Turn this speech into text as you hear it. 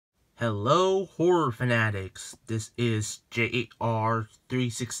Hello horror fanatics, this is J.A.R.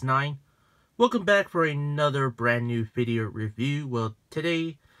 369. Welcome back for another brand new video review. Well,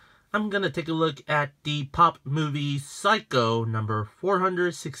 today I'm gonna take a look at the pop movie Psycho number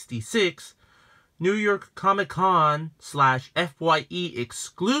 466, New York Comic Con / F.Y.E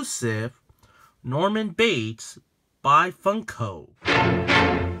exclusive, Norman Bates by FUNKO.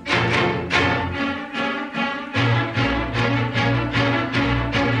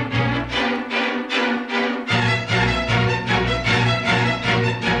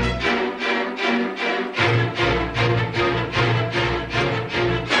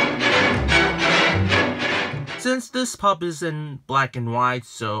 Since this pop is in black and white,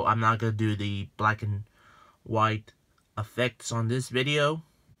 so I'm not going to do the black and white effects on this video.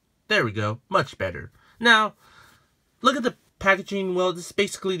 There we go, much better. Now, look at the packaging. Well, this is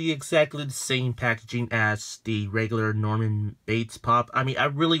basically exactly the same packaging as the regular Norman Bates pop. I mean, I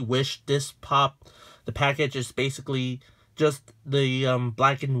really wish this pop, the package is basically just the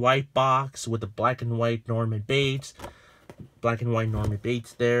black and white box with the black and white Norman Bates. Black and white Norman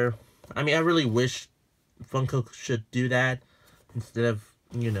Bates there. I mean, I really wish FUNKO should do that instead of,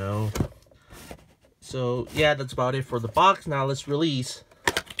 you know. So yeah, that's about it for the box. Now let's release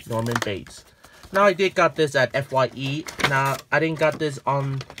Norman Bates. Now I did got this at F.Y.E. Now I didn't got this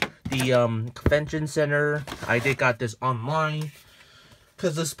on the convention center. I did got this online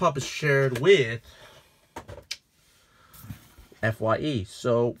because this pop is shared with F.Y.E.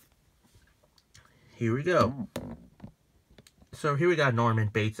 So here we go. So here we got Norman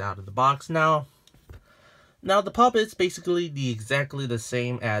Bates out of the box now. Now, the pop is basically exactly the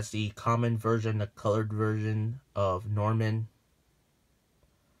same as the common version, the colored version of Norman.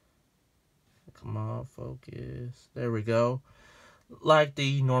 Come on, focus. There we go. Like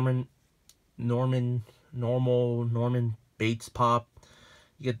the normal Norman Bates pop.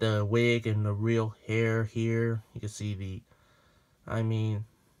 You get the wig and the real hair here. You can see the, I mean,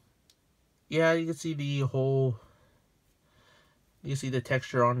 yeah, you can see the whole, you can see the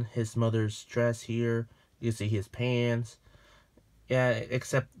texture on his mother's dress here. You can see his pants. Yeah,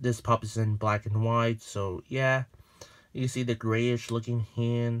 except this pop is in black and white. So, yeah. You see the grayish looking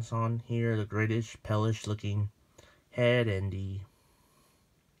hands on here. The grayish, palish looking head. And the...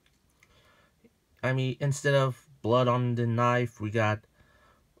 I mean, instead of blood on the knife, we got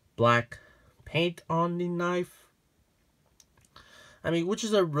black paint on the knife. I mean, which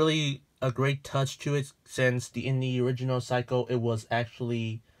is a great touch to it. Since in the original Psycho, it was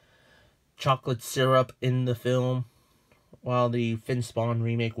actually chocolate syrup in the film, while the Spawn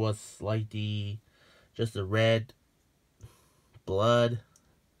remake was like just the red blood.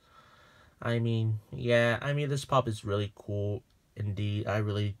 I mean, yeah, I mean, this pop is really cool indeed. I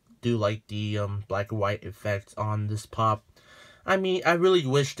really do like the black and white effects on this pop. I mean, I really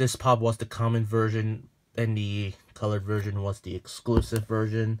wish this pop was the common version and the colored version was the exclusive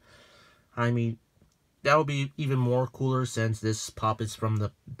version. I mean, that would be even more cooler since this pop is from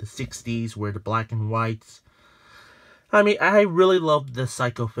the 60s where the black and whites. I mean, I really love the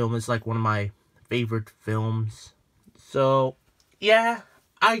Psycho film. It's like one of my favorite films. So, yeah,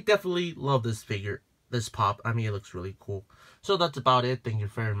 I definitely love this figure, this pop. I mean, it looks really cool. So that's about it. Thank you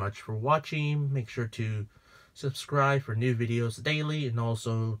very much for watching. Make sure to subscribe for new videos daily and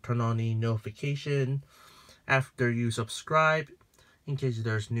also turn on the notification after you subscribe, in case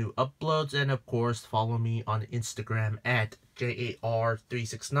there's new uploads. And of course, follow me on Instagram at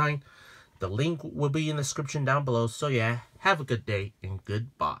JAR369. The link will be in the description down below. So yeah, have a good day and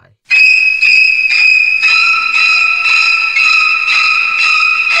goodbye.